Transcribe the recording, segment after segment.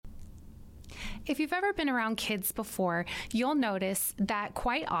If you've ever been around kids before, you'll notice that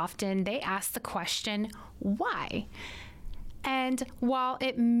quite often they ask the question, why? And while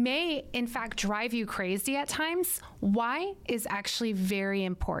it may, in fact, drive you crazy at times, why is actually very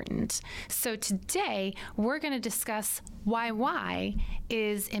important. So today, we're going to discuss why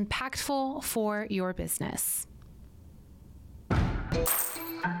is impactful for your business.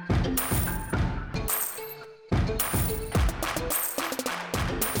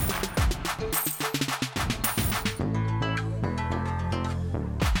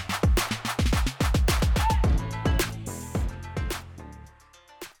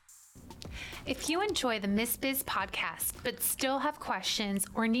 If you enjoy the Miss Biz podcast, but still have questions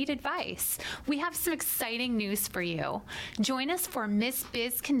or need advice, we have some exciting news for you. Join us for Miss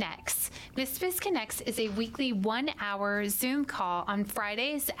Biz Connects. Miss Biz Connects is a weekly 1-hour Zoom call on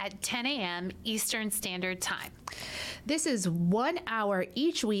Fridays at 10 a.m. Eastern Standard Time. This is 1 hour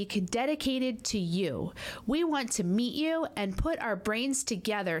each week dedicated to you. We want to meet you and put our brains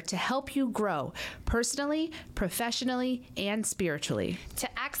together to help you grow personally, professionally, and spiritually. To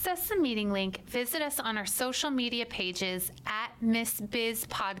access the meeting link, visit us on our social media pages at Miss Biz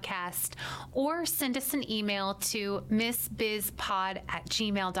Podcast or send us an email to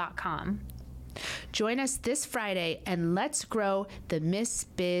missbizpod@gmail.com. Join us this Friday and let's grow the Miss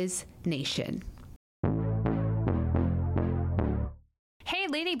Biz Nation. Hey,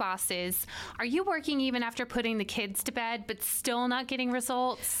 lady bosses, are you working even after putting the kids to bed but still not getting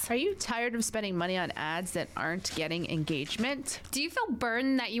results? Are you tired of spending money on ads that aren't getting engagement? Do you feel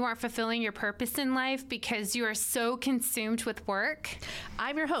burdened that you aren't fulfilling your purpose in life because you are so consumed with work?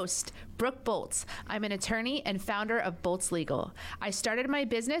 I'm your host, Brooke Bolts. I'm an attorney and founder of Bolts Legal. I started my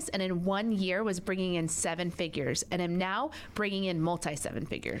business and in 1 year was bringing in 7 figures and am now bringing in multi-7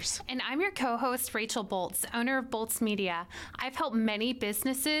 figures. And I'm your co-host, Rachel Bolts, owner of Bolts Media. I've helped many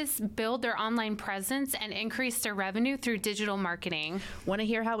businesses build their online presence and increase their revenue through digital marketing. Want to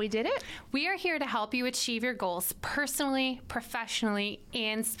hear how we did it? We are here to help you achieve your goals personally, professionally,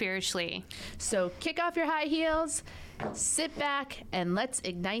 and spiritually. So kick off your high heels, sit back, and let's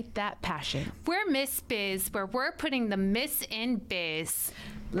ignite that passion. We're Miss Biz, where we're putting the miss in biz.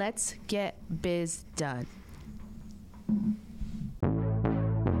 Let's get biz done.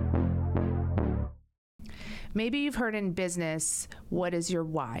 Maybe you've heard in business, what is your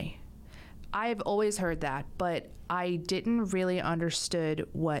why? I've always heard that, but I didn't really understood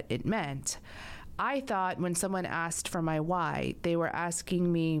what it meant. I thought when someone asked for my why, they were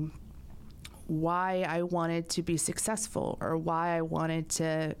asking me why I wanted to be successful or why I wanted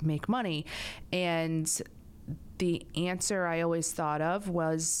to make money. And the answer I always thought of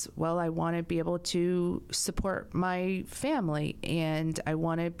was, well, I want to be able to support my family and I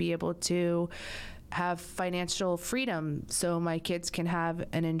want to be able to have financial freedom so my kids can have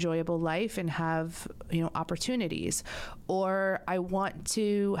an enjoyable life and have, opportunities. Or I want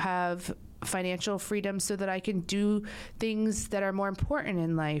to have financial freedom so that I can do things that are more important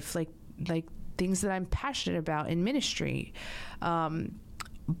in life, like things that I'm passionate about in ministry.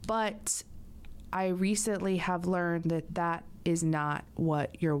 But I recently have learned that is not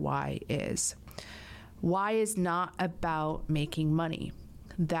what your why is. Why is not about making money.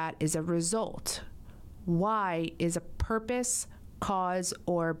 That is a result. Why is a purpose, cause,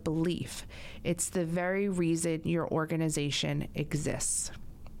 or belief. It's the very reason your organization exists.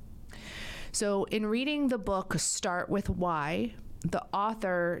 So in reading the book, Start With Why, the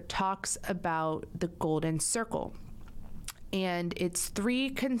author talks about the golden circle. And it's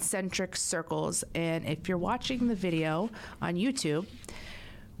 3 concentric circles. And if you're watching the video on YouTube,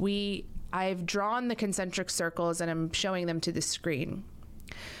 I've drawn the concentric circles and I'm showing them to the screen.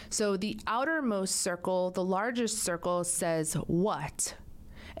 So the outermost circle, the largest circle, says what?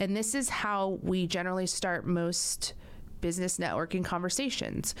 And this is how we generally start most business networking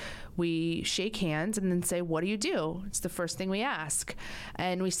conversations. We shake hands and then say, what do you do? It's the first thing we ask.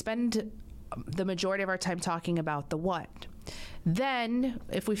 And we spend the majority of our time talking about the what. Then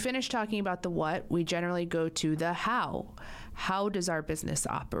if we finish talking about the what, we generally go to the how. How does our business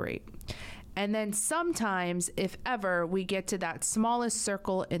operate? And then sometimes, if ever, we get to that smallest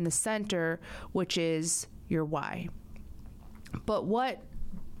circle in the center, which is your why. But what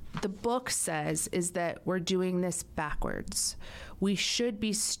the book says is that we're doing this backwards. We should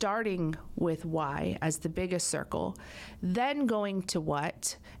be starting with why as the biggest circle, then going to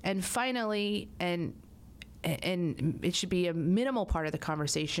what, and finally, and it should be a minimal part of the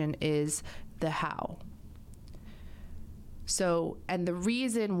conversation, is the how. So, and the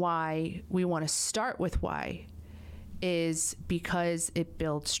reason why we want to start with why is because it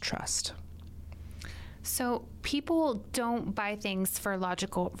builds trust. So people don't buy things for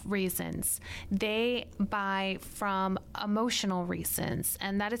logical reasons. They buy from emotional reasons.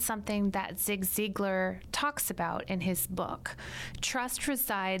 And that is something that Zig Ziglar talks about in his book. Trust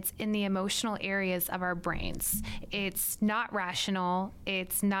resides in the emotional areas of our brains. It's not rational.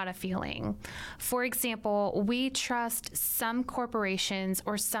 It's not a feeling. For example, we trust some corporations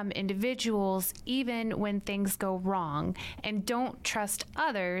or some individuals even when things go wrong, and don't trust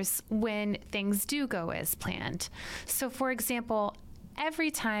others when things do go as planned. So, for example,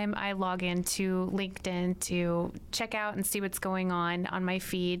 every time I log into LinkedIn to check out and see what's going on my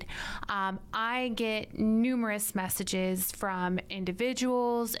feed, I get numerous messages from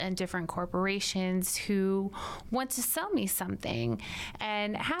individuals and different corporations who want to sell me something.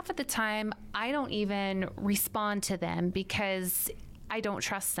 And half of the time, I don't even respond to them because I don't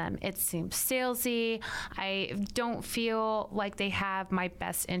trust them. It seems salesy. I don't feel like they have my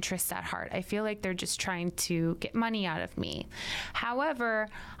best interests at heart. I feel like they're just trying to get money out of me. However,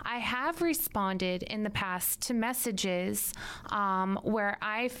 I have responded in the past to messages where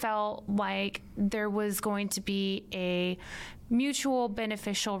I felt like there was going to be a mutual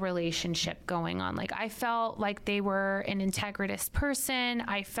beneficial relationship going on. Like, I felt like they were an integritous person.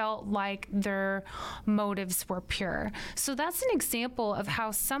 I felt like their motives were pure. So that's an example of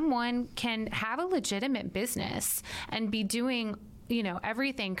how someone can have a legitimate business and be doing,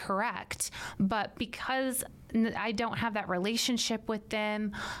 everything correct. But because I don't have that relationship with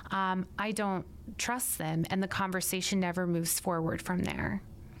them, I don't trust them, and the conversation never moves forward from there.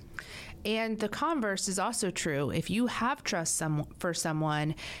 And the converse is also true. If you have trust for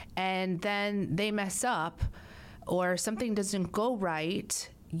someone and then they mess up or something doesn't go right,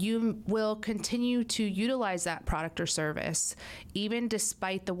 you will continue to utilize that product or service even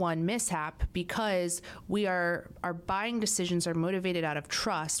despite the one mishap, because our buying decisions are motivated out of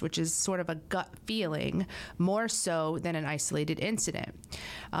trust, which is sort of a gut feeling more so than an isolated incident.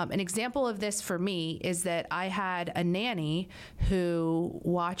 An example of this for me is that I had a nanny who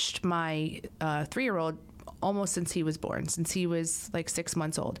watched my 3-year-old almost since he was born, since he was like 6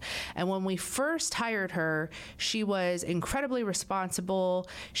 months old. And when we first hired her, she was incredibly responsible.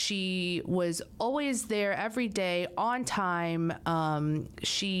 She was always there every day on time.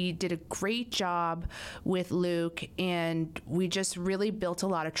 She did a great job with Luke, and we just really built a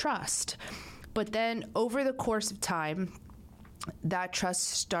lot of trust. But then over the course of time, that trust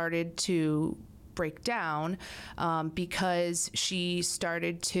started to break down because she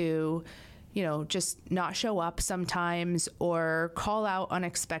started to just not show up sometimes or call out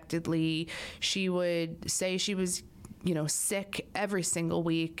unexpectedly. She would say she was, sick every single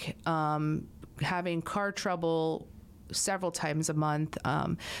week, having car trouble several times a month,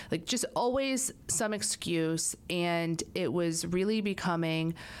 just always some excuse. And it was really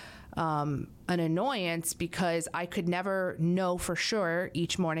becoming an annoyance because I could never know for sure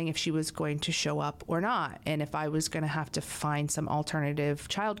each morning if she was going to show up or not, and if I was going to have to find some alternative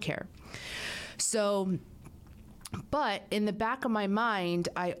childcare. So, but in the back of my mind,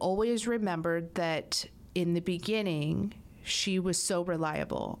 I always remembered that in the beginning, she was so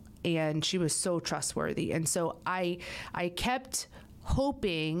reliable and she was so trustworthy. And so I kept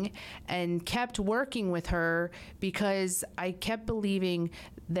hoping and kept working with her because I kept believing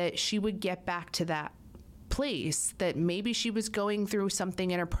that she would get back to that place, that maybe she was going through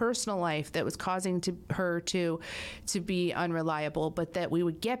something in her personal life that was causing her to be unreliable, but that we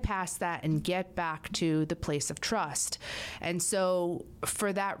would get past that and get back to the place of trust. And so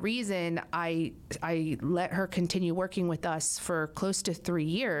for that reason, I let her continue working with us for close to 3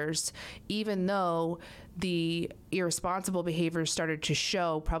 years, even though the irresponsible behavior started to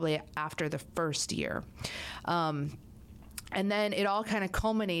show probably after the first year. And then it all kind of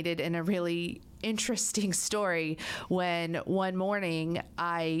culminated in a really interesting story when one morning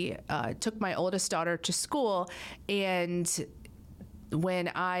I took my oldest daughter to school, and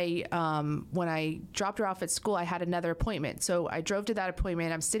when I dropped her off at school, I had another appointment. So I drove to that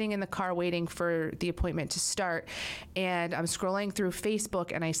appointment. I'm sitting in the car waiting for the appointment to start, and I'm scrolling through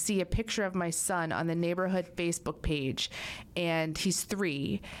Facebook, and I see a picture of my son on the neighborhood Facebook page, and he's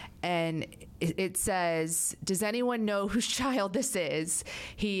 3, and it says, "Does anyone know whose child this is?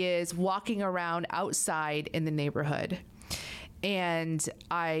 He is walking around outside in the neighborhood." And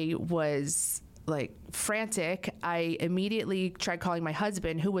I was like frantic. I immediately tried calling my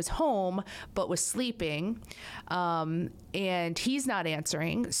husband, who was home but was sleeping, and he's not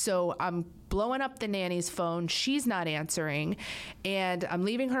answering. So I'm blowing up the nanny's phone. She's not answering. And I'm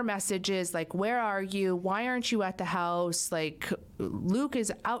leaving her messages like, where are you? Why aren't you at the house? Like, Luke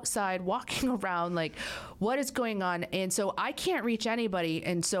is outside walking around. Like, what is going on? And so I can't reach anybody.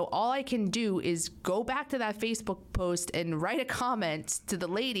 And so all I can do is go back to that Facebook post and write a comment to the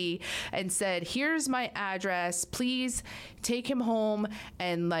lady and said, here's my address. Please take him home,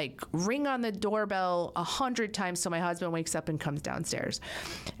 and like ring on the doorbell 100 times so my husband wakes up and comes downstairs.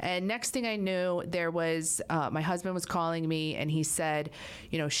 And next thing I knew, there was my husband was calling me, and he said,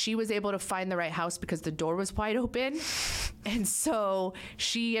 you know, she was able to find the right house because the door was wide open. And so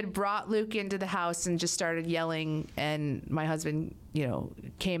she had brought Luke into the house and just started yelling, and my husband, you know,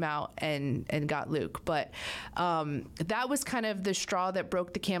 came out and got Luke. But that was kind of the straw that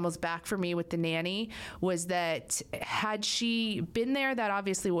broke the camel's back for me with the nanny, was that had she been there, that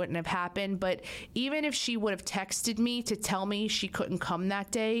obviously wouldn't have happened. But even if she would have texted me to tell me she couldn't come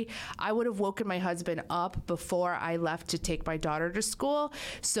that day, I would have woken my husband up before I left to take my daughter to school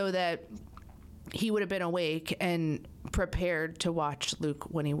so that he would have been awake and prepared to watch Luke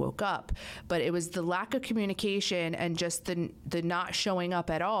when he woke up. But it was the lack of communication and just the not showing up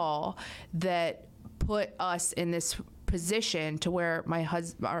at all that put us in this position to where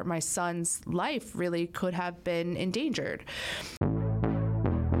my son's life really could have been endangered.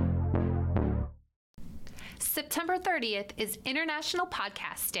 September 30th is International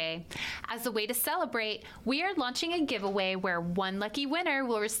Podcast Day. As a way to celebrate, we are launching a giveaway where one lucky winner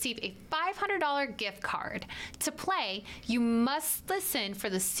will receive a $500 gift card. To play, you must listen for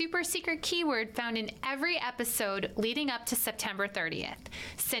the super secret keyword found in every episode leading up to September 30th.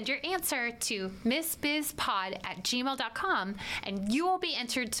 Send your answer to missbizpod@gmail.com and you will be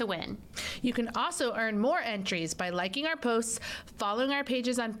entered to win. You can also earn more entries by liking our posts, following our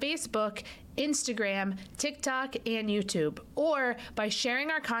pages on Facebook, Instagram, TikTok, and YouTube, or by sharing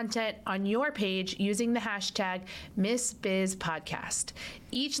our content on your page using the hashtag MissBizPodcast.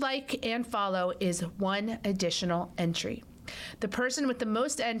 Each like and follow is one additional entry. The person with the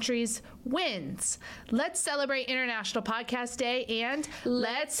most entries wins. Let's celebrate International Podcast Day and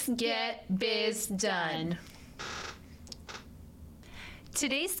let's get biz done.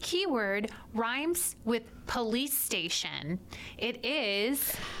 Today's keyword rhymes with police station. It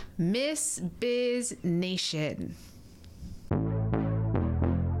is Miss Biz Nation.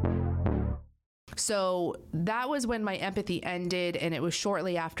 So that was when my empathy ended, and it was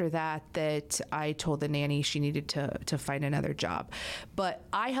shortly after that that I told the nanny she needed to find another job. But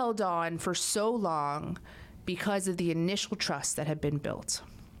I held on for so long because of the initial trust that had been built.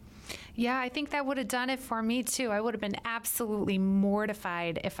 Yeah, I think that would have done it for me too. I would have been absolutely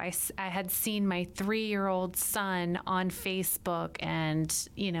mortified if I had seen my 3-year-old son on Facebook and,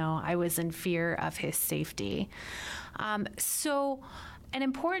 you know, I was in fear of his safety. So an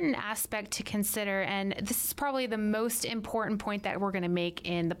important aspect to consider, and this is probably the most important point that we're going to make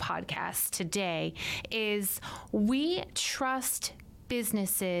in the podcast today, is we trust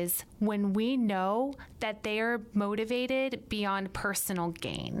businesses when we know that they are motivated beyond personal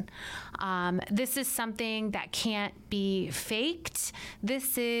gain. This is something that can't be faked.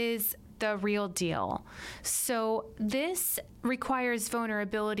 This is the real deal. So this requires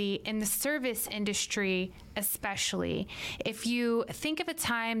vulnerability in the service industry, especially. If you think of a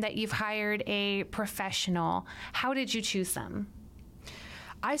time that you've hired a professional, how did you choose them?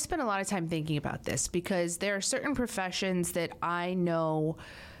 I spent a lot of time thinking about this because there are certain professions that I know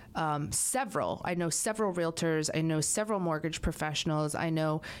several. I know several realtors. I know several mortgage professionals. I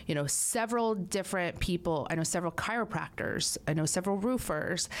know, several different people. I know several chiropractors. I know several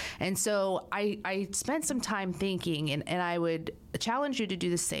roofers. And so I spent some time thinking, and I would challenge you to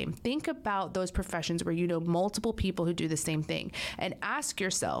do the same. Think about those professions where you know multiple people who do the same thing, and ask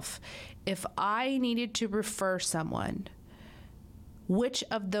yourself, if I needed to refer someone, which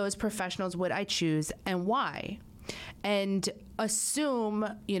of those professionals would I choose and why? And assume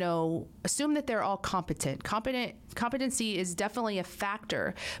that they're all competent. Competency is definitely a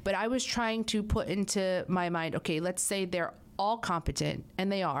factor, but I was trying to put into my mind, okay, let's say they're all competent, and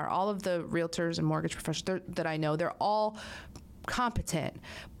they are. All of the realtors and mortgage professionals that I know, they're all competent,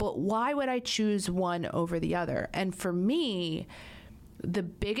 but why would I choose one over the other? And for me, the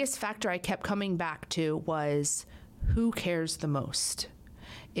biggest factor I kept coming back to was, who cares the most?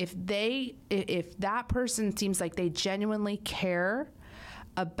 If that person seems like they genuinely care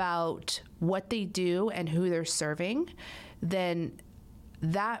about what they do and who they're serving, then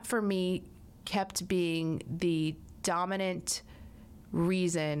that for me kept being the dominant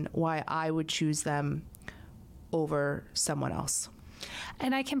reason why I would choose them over someone else.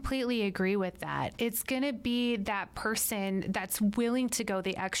 And I completely agree with that. It's going to be that person that's willing to go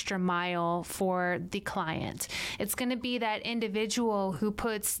the extra mile for the client. It's going to be that individual who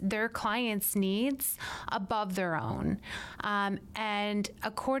puts their client's needs above their own. And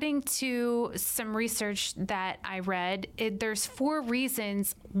according to some research that I read, there's 4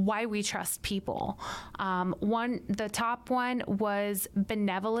 reasons why we trust people. The top one was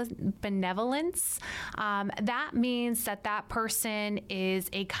benevolence. That means that person is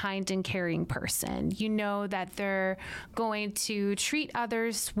a kind and caring person. You know that they're going to treat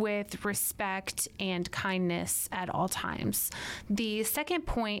others with respect and kindness at all times. The second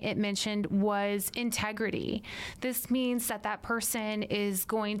point it mentioned was integrity. This means that person is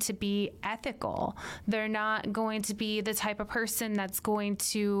going to be ethical. They're not going to be the type of person that's going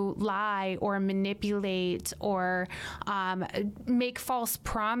to lie or manipulate or make false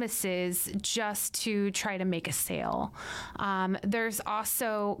promises just to try to make a sale. There's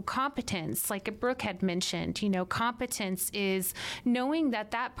also competence, like Brooke had mentioned. Competence is knowing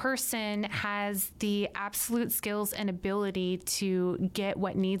that person has the absolute skills and ability to get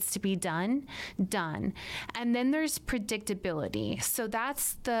what needs to be done. And then there's predictability. So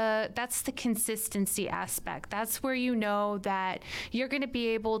that's the consistency aspect. That's where you know that you're going to be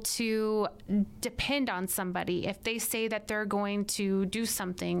able to depend on somebody. If they say that they're going to do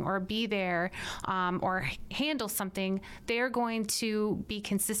something or be there or handle something, they're going to be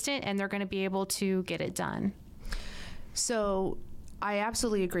consistent and they're going to be able to get it done. So I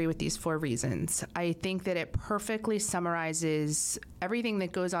absolutely agree with these 4 reasons. I think that it perfectly summarizes everything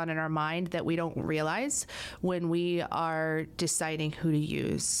that goes on in our mind that we don't realize when we are deciding who to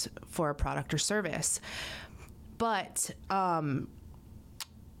use for a product or service. But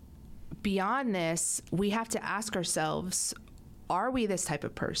beyond this, we have to ask ourselves, are we this type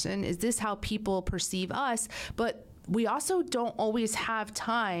of person? Is this how people perceive us? But we also don't always have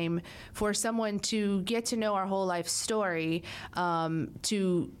time for someone to get to know our whole life story,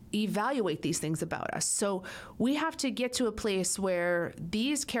 to evaluate these things about us. So we have to get to a place where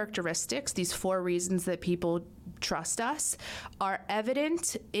these characteristics, these 4 reasons that people trust us, are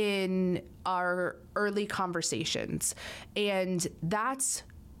evident in our early conversations. And that's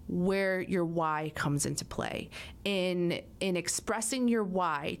where your why comes into play. In expressing your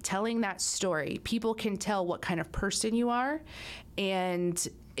why, telling that story, people can tell what kind of person you are, and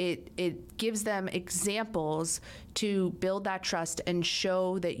it gives them examples to build that trust and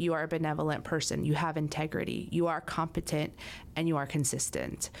show that you are a benevolent person, you have integrity, you are competent, and you are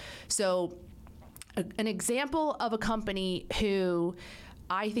consistent. So an example of a company who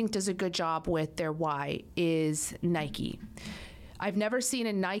I think does a good job with their why is Nike. I've never seen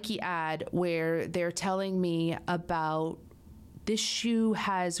a Nike ad where they're telling me about this shoe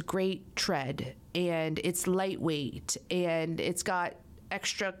has great tread and it's lightweight and it's got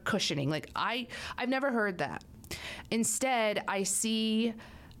extra cushioning. Like I've never heard that. Instead, I see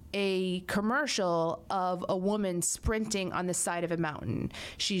a commercial of a woman sprinting on the side of a mountain.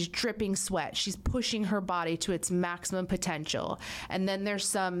 She's dripping sweat. She's pushing her body to its maximum potential. And then there's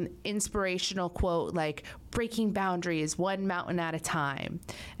some inspirational quote like, breaking boundaries one mountain at a time.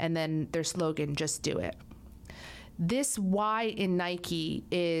 And then their slogan, just do it. This why in Nike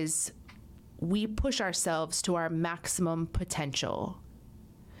is we push ourselves to our maximum potential.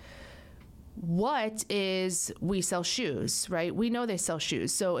 What is we sell shoes, right? We know they sell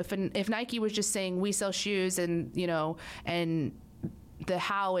shoes. So if Nike was just saying we sell shoes and the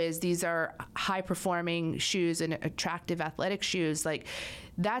how is these are high performing shoes and attractive athletic shoes, like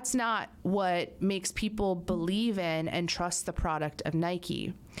that's not what makes people believe in and trust the product of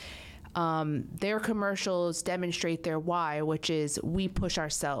Nike. Their commercials demonstrate their why, which is we push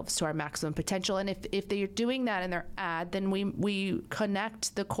ourselves to our maximum potential. And if they're doing that in their ad, then we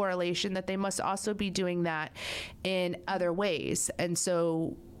connect the correlation that they must also be doing that in other ways. And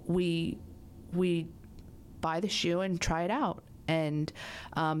so we buy the shoe and try it out. And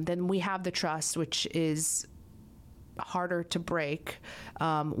then we have the trust, which is harder to break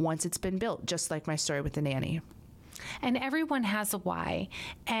once it's been built, just like my story with the nanny. And everyone has a why,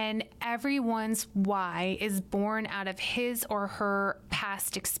 and everyone's why is born out of his or her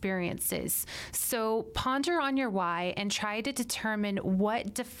past experiences. So ponder on your why and try to determine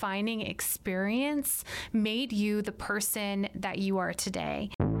what defining experience made you the person that you are today.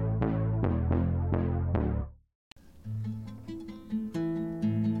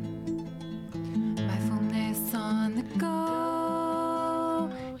 Mindfulness on the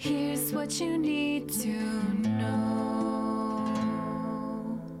go. Here's what you need to know.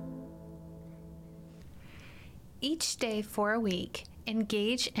 Each day for a week,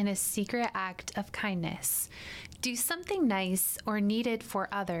 engage in a secret act of kindness. Do something nice or needed for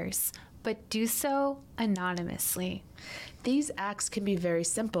others, but do so anonymously. These acts can be very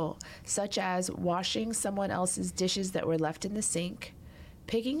simple, such as washing someone else's dishes that were left in the sink,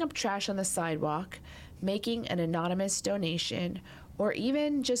 picking up trash on the sidewalk, making an anonymous donation, or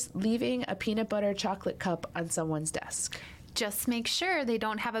even just leaving a peanut butter chocolate cup on someone's desk. Just make sure they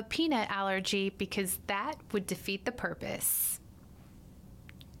don't have a peanut allergy, because that would defeat the purpose.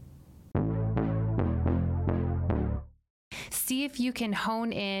 See if you can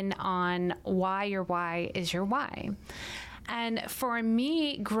hone in on why your why is your why. And for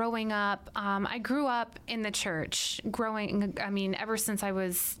me, growing up, I grew up in the church. Ever since I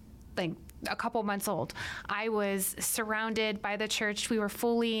was like a couple months old, I was surrounded by the church. We were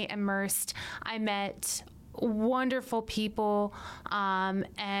fully immersed. I met wonderful people,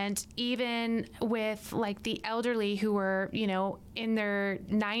 and even with like the elderly who were, in their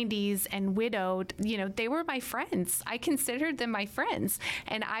 90s and widowed, they were my friends. I considered them my friends.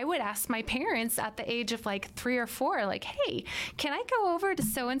 And I would ask my parents at the age of like 3 or 4, like, hey, can I go over to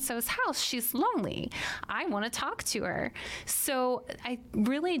so-and-so's house? She's lonely. I want to talk to her. So I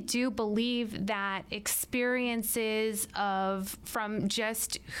really do believe that experiences from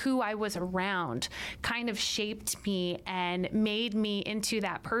just who I was around kind of shaped me and made me into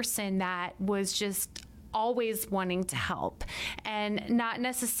that person that was just always wanting to help and not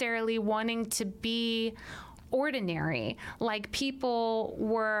necessarily wanting to be ordinary like people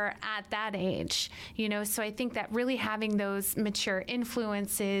were at that age, so I think that really having those mature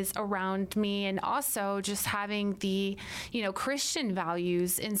influences around me, and also just having the Christian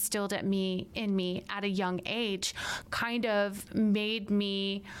values instilled in me at a young age, kind of made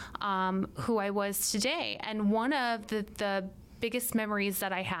me who I was today. And one of the biggest memories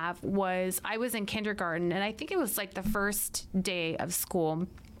that I have was I was in kindergarten, and I think it was like the first day of school.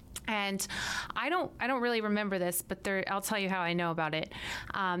 And I don't really remember this, but I'll tell you how I know about it.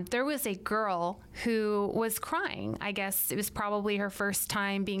 There was a girl who was crying. I guess it was probably her first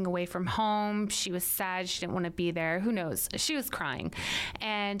time being away from home. She was sad. She didn't want to be there. Who knows? She was crying.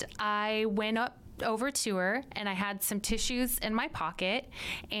 And I went over to her, and I had some tissues in my pocket,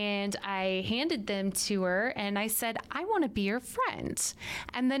 and I handed them to her, and I said, I want to be your friend.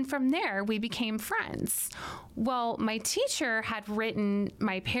 And then from there, we became friends. Well, my teacher had written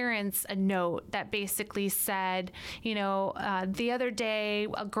my parents a note that basically said, the other day,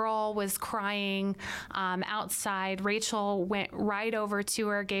 a girl was crying outside. Rachel went right over to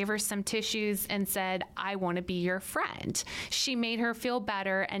her, gave her some tissues, and said, I want to be your friend. She made her feel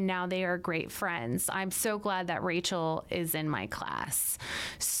better, and now they are great friends. I'm so glad that Rachel is in my class.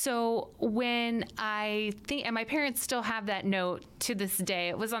 So when I think, and my parents still have that note to this day.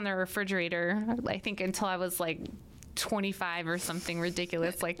 It was on their refrigerator, I think, until I was like 25 or something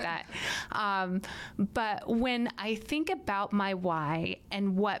ridiculous like that. But when I think about my why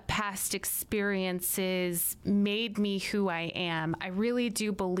and what past experiences made me who I am, I really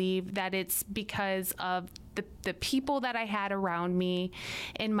do believe that it's because of the people that I had around me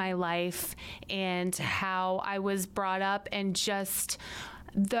in my life, and how I was brought up, and just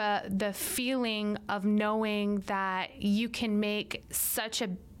the feeling of knowing that you can make such a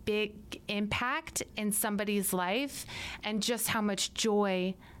big impact in somebody's life, and just how much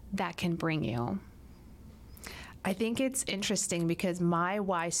joy that can bring you. I think it's interesting because my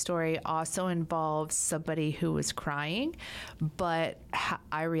why story also involves somebody who was crying, but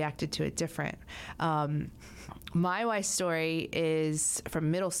I reacted to it different. My why story is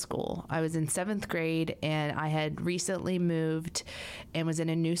from middle school. I was in 7th grade, and I had recently moved and was in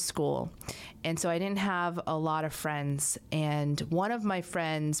a new school. And so I didn't have a lot of friends. And one of my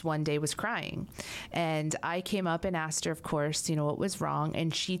friends one day was crying. And I came up and asked her, of course, what was wrong.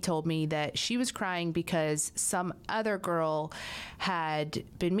 And she told me that she was crying because some other girl had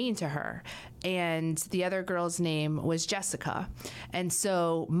been mean to her. And the other girl's name was Jessica. And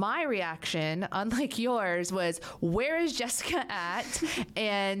so my reaction, unlike yours, was, where is Jessica at?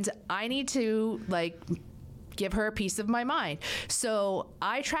 And I need to give her a piece of my mind. So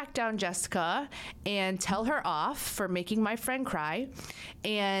I track down Jessica and tell her off for making my friend cry.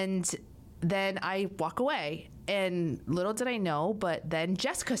 And then I walk away. And little did I know, but then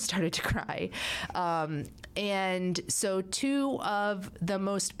Jessica started to cry. And so 2 of the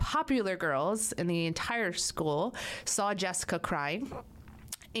most popular girls in the entire school saw Jessica crying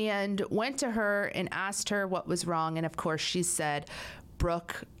and went to her and asked her what was wrong. And of course she said,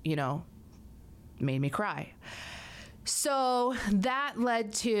 Brooke, made me cry. So that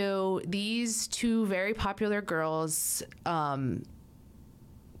led to these 2 very popular girls coming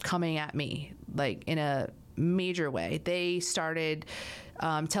at me in a major way. They started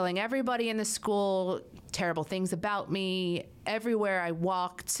telling everybody in the school terrible things about me. Everywhere I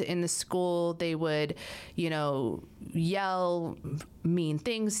walked in the school, they would, yell mean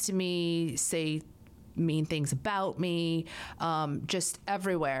things to me, say mean things about me, just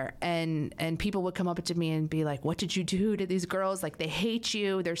everywhere. And people would come up to me and be like, what did you do to these girls? Like, they hate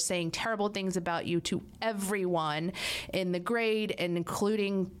you. They're saying terrible things about you to everyone in the grade, and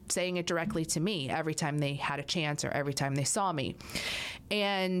including saying it directly to me every time they had a chance or every time they saw me.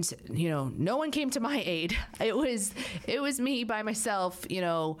 And, no one came to my aid. It was me by myself,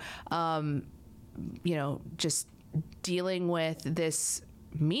 just dealing with this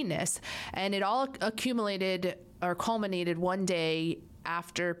meanness. And it all accumulated or culminated one day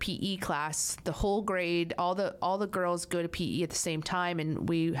after PE class. The whole grade, all the girls go to PE at the same time, and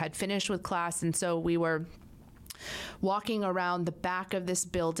we had finished with class, and so we were walking around the back of this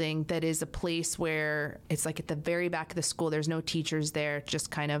building that is a place where it's like at the very back of the school. There's no teachers there,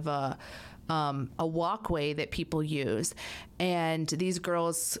 just kind of a walkway that people use. And these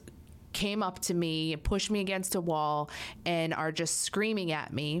girls came up to me, pushed me against a wall, and are just screaming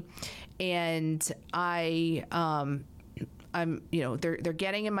at me. And I'm, they're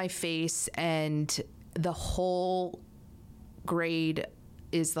getting in my face, and the whole grade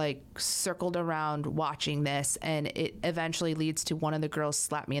is like circled around watching this. And it eventually leads to one of the girls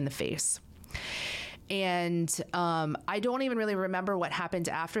slap me in the face. And I don't even really remember what happened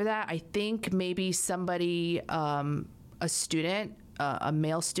after that. I think maybe somebody, a student, a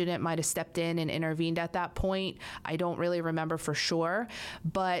male student, might have stepped in and intervened at that point. I don't really remember for sure,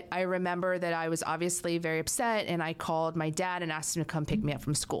 but I remember that I was obviously very upset, and I called my dad and asked him to come pick me up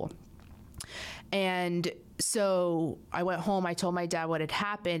from school. And so I went home, I told my dad what had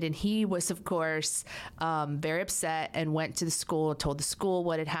happened, and he was, of course, very upset, and went to the school, told the school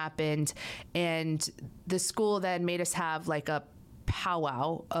what had happened. And the school then made us have like a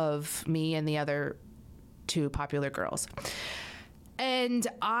powwow of me and the other two popular girls. And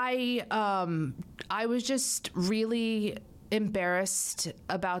I was just really embarrassed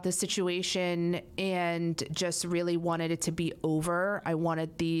about the situation, and just really wanted it to be over. I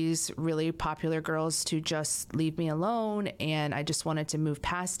wanted these really popular girls to just leave me alone, and I just wanted to move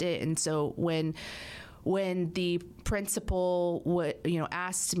past it. And so when the principal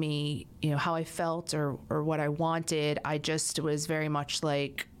asked me, how I felt or what I wanted, I just was very much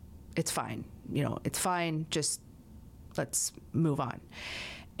like, it's fine. It's fine. Just let's move on.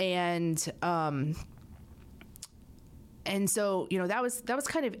 And so, that was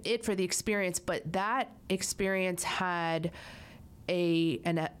kind of it for the experience, but that experience had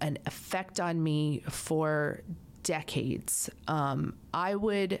an effect on me for decades. I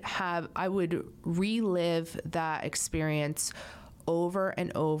would relive that experience over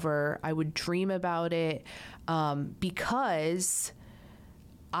and over. I would dream about it, because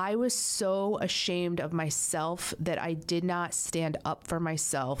I was so ashamed of myself that I did not stand up for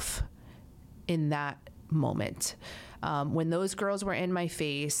myself in that moment. When those girls were in my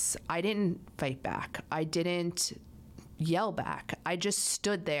face, I didn't fight back. I didn't yell back. I just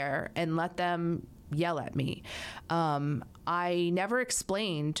stood there and let them yell at me. I never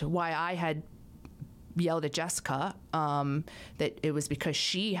explained why I had yelled at Jessica, that it was because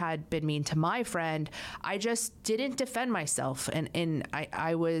she had been mean to my friend. I just didn't defend myself. And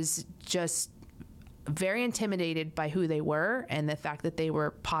I was just very intimidated by who they were and the fact that they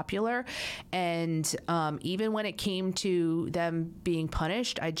were popular. And even when it came to them being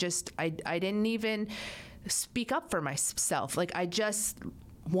punished, I didn't even speak up for myself. Like, I just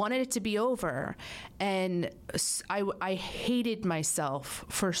wanted it to be over. And I hated myself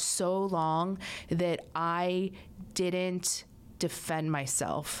for so long that I didn't defend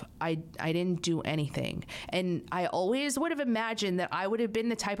myself. I didn't do anything. And I always would have imagined that I would have been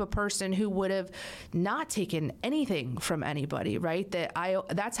the type of person who would have not taken anything from anybody, right?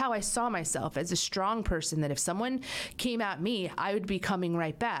 That's how I saw myself, as a strong person, that if someone came at me, I would be coming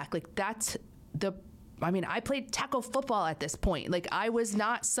right back. Like, I played tackle football at this point. Like, I was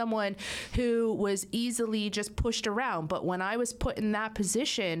not someone who was easily just pushed around. But when I was put in that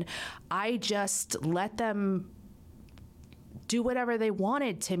position, I just let them do whatever they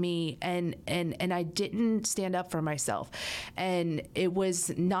wanted to me, and I didn't stand up for myself. And it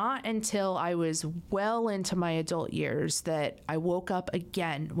was not until I was well into my adult years that I woke up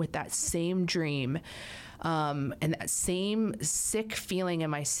again with that same dream, and that same sick feeling in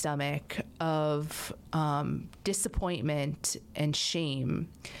my stomach of disappointment and shame,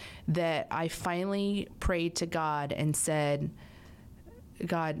 that I finally prayed to God and said,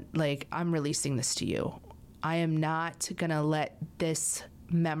 God, like, I'm releasing this to you. I am not going to let this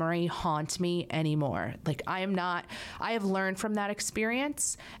memory haunt me anymore. Like, I have learned from that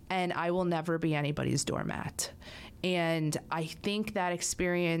experience, and I will never be anybody's doormat. And I think that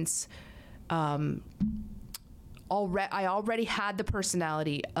experience, I already had the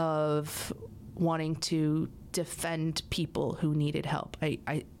personality of wanting to defend people who needed help.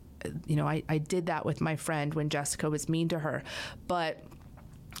 I did that with my friend when Jessica was mean to her, but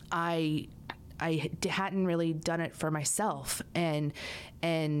I hadn't really done it for myself. And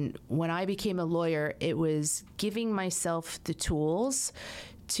when I became a lawyer, it was giving myself the tools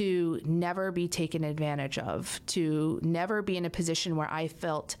to never be taken advantage of, to never be in a position where I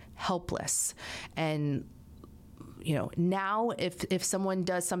felt helpless. And, now if someone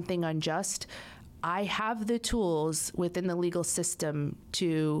does something unjust, I have the tools within the legal system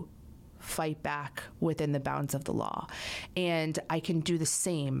to fight back within the bounds of the law. And I can do the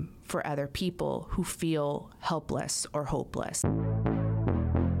same for other people who feel helpless or hopeless.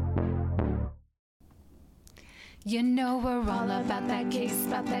 You know we're all about that case,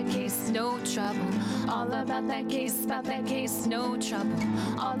 no trouble. All about that case, no trouble.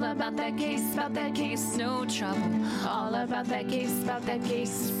 All about that case, no trouble. All about that case.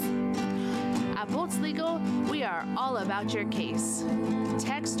 At Bolts Legal, we are all about your case.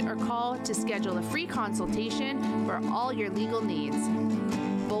 Text or call to schedule a free consultation for all your legal needs.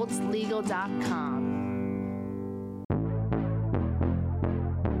 boltslegal.com.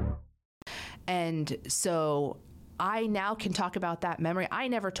 And so I now can talk about that memory. I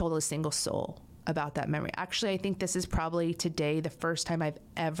never told a single soul about that memory. Actually, I think this is probably today the first time I've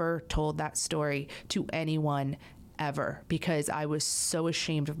ever told that story to anyone ever, because I was so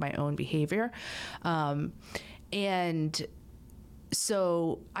ashamed of my own behavior. And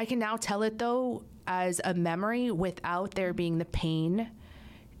so I can now tell it, though, as a memory without there being the pain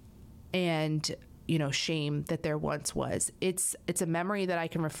and shame that there once was. It's a memory that I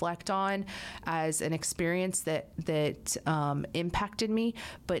can reflect on as an experience that impacted me,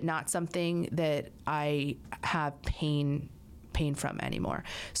 but not something that I have pain from anymore.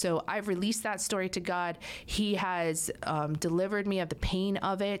 So I've released that story to God. He has delivered me of the pain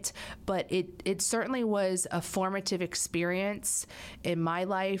of it, but it certainly was a formative experience in my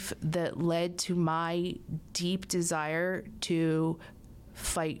life that led to my deep desire to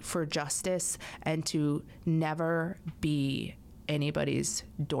fight for justice and to never be anybody's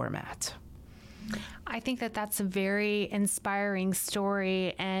doormat. I think that that's a very inspiring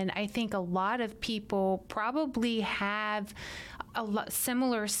story, and I think a lot of people probably have a lot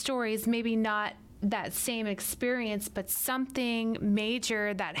similar stories, maybe not that same experience, but something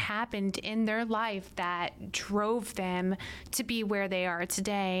major that happened in their life that drove them to be where they are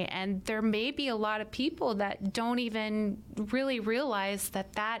today. And there may be a lot of people that don't even really realize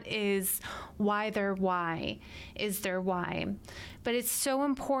that that is why their why is their why. But it's so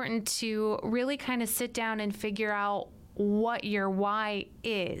important to really kind of sit down and figure out what your why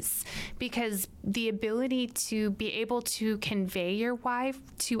is, because the ability to be able to convey your why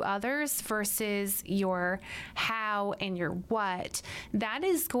to others versus your how and your what, that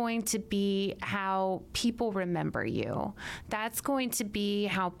is going to be how people remember you. That's going to be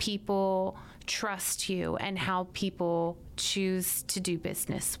how people trust you and how people choose to do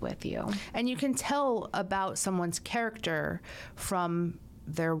business with you. And you can tell about someone's character from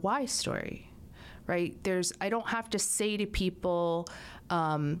their why story. Right? I don't have to say to people,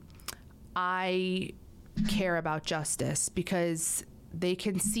 I care about justice, because they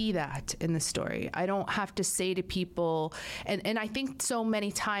can see that in the story. I don't have to say to people, and I think so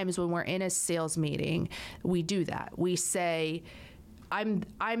many times when we're in a sales meeting, we do that. We say, I'm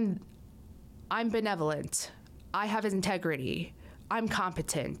benevolent. I have integrity. I'm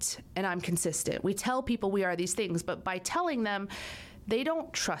competent, and I'm consistent. We tell people we are these things, but by telling them, they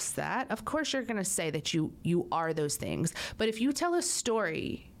don't trust that. Of course, you're going to say that you are those things. But if you tell a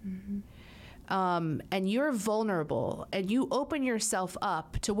story, and you're vulnerable and you open yourself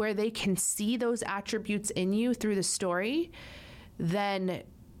up to where they can see those attributes in you through the story, then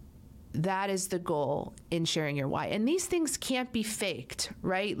that is the goal in sharing your why. And these things can't be faked,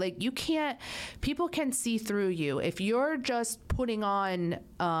 right? Like, people can see through you. If you're just putting on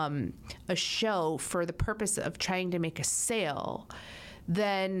a show for the purpose of trying to make a sale,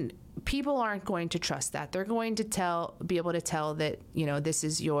 then people aren't going to trust that. They're going to be able to tell that, this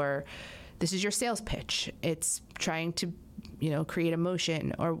is your sales pitch. It's trying to, create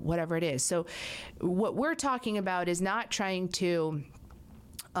emotion or whatever it is. So what we're talking about is not trying to,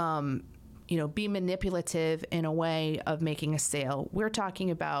 be manipulative in a way of making a sale. We're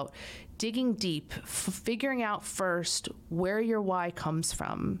talking about digging deep, figuring out first where your why comes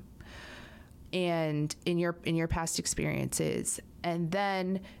from, and in your past experiences, and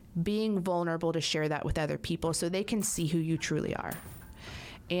then being vulnerable to share that with other people so they can see who you truly are.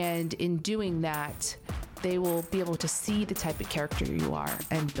 And in doing that, they will be able to see the type of character you are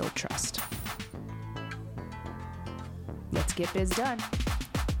and build trust. Let's get biz done.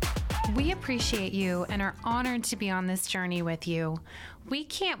 We appreciate you and are honored to be on this journey with you. We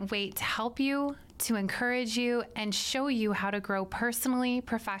can't wait to help you, to encourage you, and show you how to grow personally,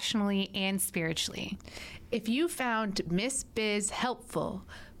 professionally, and spiritually. If you found Miss Biz helpful,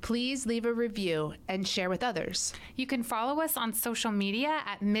 please leave a review and share with others. You can follow us on social media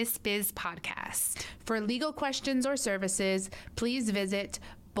at Miss Biz Podcast. For legal questions or services, please visit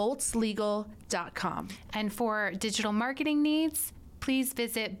boltslegal.com. And for digital marketing needs, please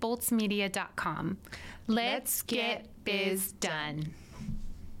visit boltsmedia.com. Let's get biz done.